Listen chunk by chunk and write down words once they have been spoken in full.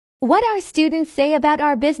What our students say about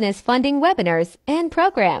our business funding webinars and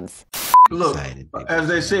programs. Look, as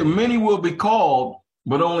they say, many will be called,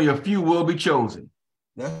 but only a few will be chosen.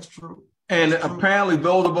 That's true. And That's true. apparently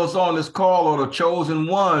those of us on this call are the chosen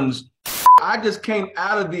ones. I just came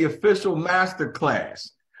out of the official master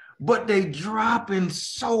class, but they dropping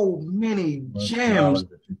so many gems.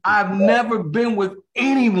 I've never been with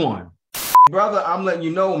anyone. Brother, I'm letting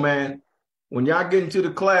you know, man, when y'all get into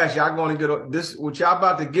the class, y'all going to get this, what y'all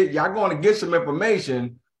about to get, y'all going to get some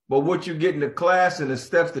information, but what you get in the class and the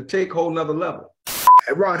steps to take whole nother level.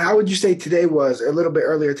 Ron, how would you say today was, a little bit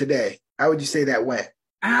earlier today? How would you say that went?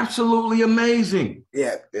 Absolutely amazing.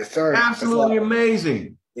 Yeah, yes, sir. Absolutely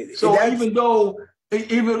amazing. So even though,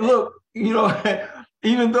 look, you know,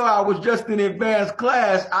 even though I was just in advanced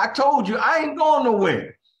class, I told you I ain't going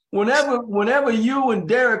nowhere. Whenever you and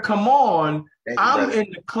Derek come on, I'm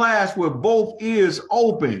in the class with both ears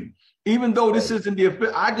open. Even though this isn't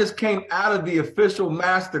I just came out of the official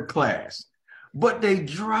master class, but they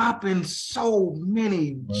dropping so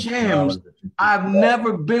many gems. I've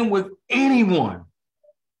never been with anyone.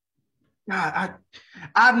 God,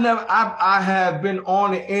 I have been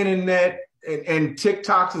on the internet, and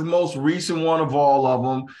TikTok's the most recent one of all of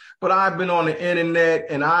them. But I've been on the internet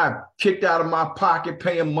and I've kicked out of my pocket,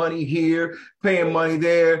 paying money here, paying money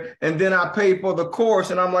there. And then I pay for the course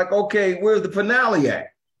and I'm like, okay, where's the finale at?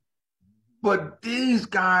 But these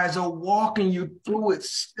guys are walking you through it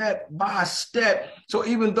step by step. So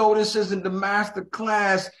even though this isn't the master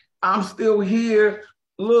class, I'm still here.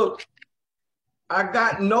 Look, I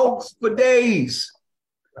got notes for days.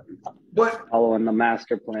 But following the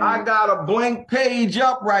master plan. I got a blank page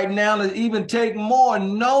up right now to even take more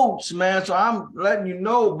notes, man. So I'm letting you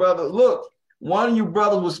know, brother. Look, one of you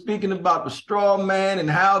brothers was speaking about the straw man and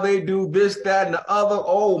how they do this, that, and the other.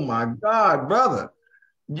 Oh my God, brother.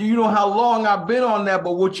 You know how long I've been on that,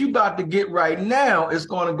 but what you about to get right now is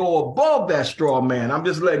going to go above that straw man. I'm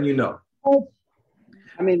just letting you know.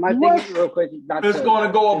 I mean, my thing is real quick. It's going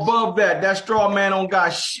to go above that. That straw man don't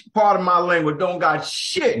got part of my language. Don't got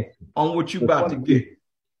shit on what you about to get.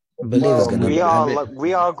 We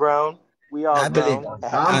all grown. We all grown.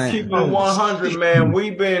 I'm keeping it 100, man.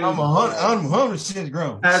 We've been. I'm 100%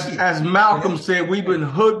 grown. As Malcolm said, we've been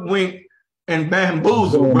hoodwinked and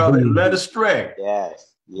bamboozled, brother, and led astray.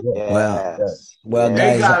 Yes. Yes. Well,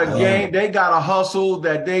 they got a game. They got a hustle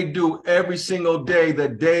that they do every single day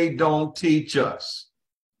that they don't teach us.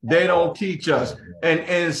 They don't teach us, and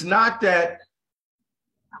it's not that.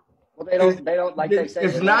 Well, they don't like they say.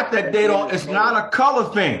 It's not that they don't. It's not a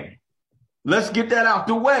color thing. Let's get that out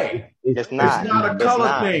the way. It's not. It's not a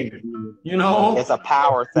color thing. You know, it's a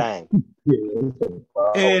power thing.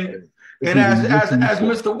 And as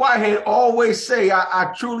Mr. Whitehead always say,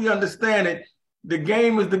 I truly understand it. The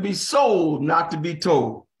game is to be sold, not to be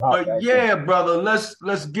told. But yeah, brother,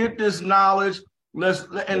 let's get this knowledge.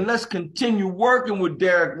 Let's continue working with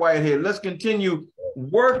Derek Whitehead. Let's continue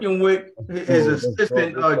working with his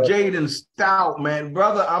assistant, Jaden Stout, man.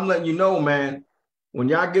 Brother, I'm letting you know, man, when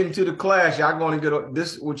y'all get into the class, y'all going to get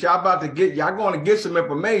this, what y'all about to get, y'all going to get some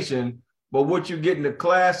information, but what you get in the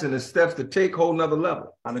class and the steps to take whole nother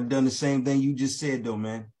level. I'd have done the same thing you just said, though,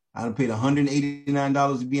 man. I'd have paid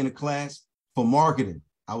 $189 to be in a class for marketing.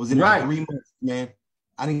 I was in it for 3 months, man.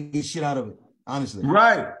 I didn't get shit out of it, honestly.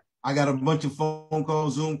 Right. I got a bunch of phone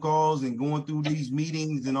calls, Zoom calls, and going through these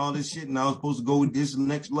meetings and all this shit. And I was supposed to go with this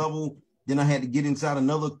next level. Then I had to get inside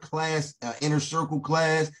another class, inner circle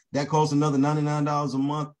class. That costs another $99 a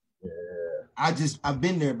month. Yeah. I've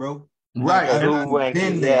been there, bro. Right. I've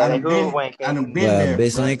been there. I've been there.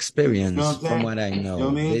 Based on experience, you know from what I know. You know what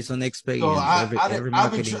I mean? Based on experience,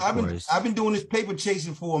 so I've been doing this paper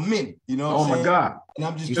chasing for a minute. You know what I'm saying? My God. And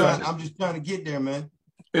I'm just trying to get there, man.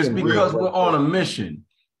 It's because we're on a mission.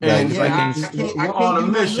 And we're on a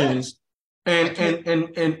mission.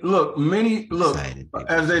 And look,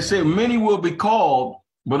 as they say, many will be called,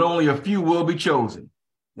 but only a few will be chosen.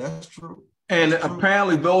 That's true. And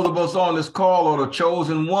apparently those of us on this call are the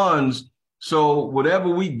chosen ones. So whatever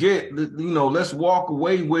we get, you know, let's walk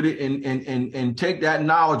away with it and take that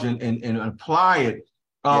knowledge and apply it.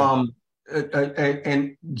 And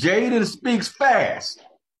Jaden speaks fast.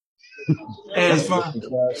 And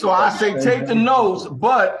so I say take the notes,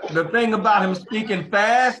 but the thing about him speaking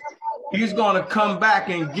fast, he's going to come back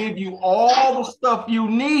and give you all the stuff you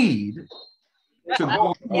need to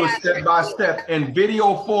go through it step by step in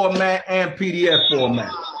video format and PDF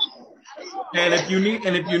format. And if you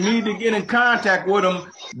need to get in contact with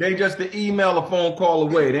them, they just an email or phone call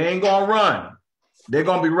away. They ain't gonna run. They're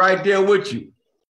gonna be right there with you.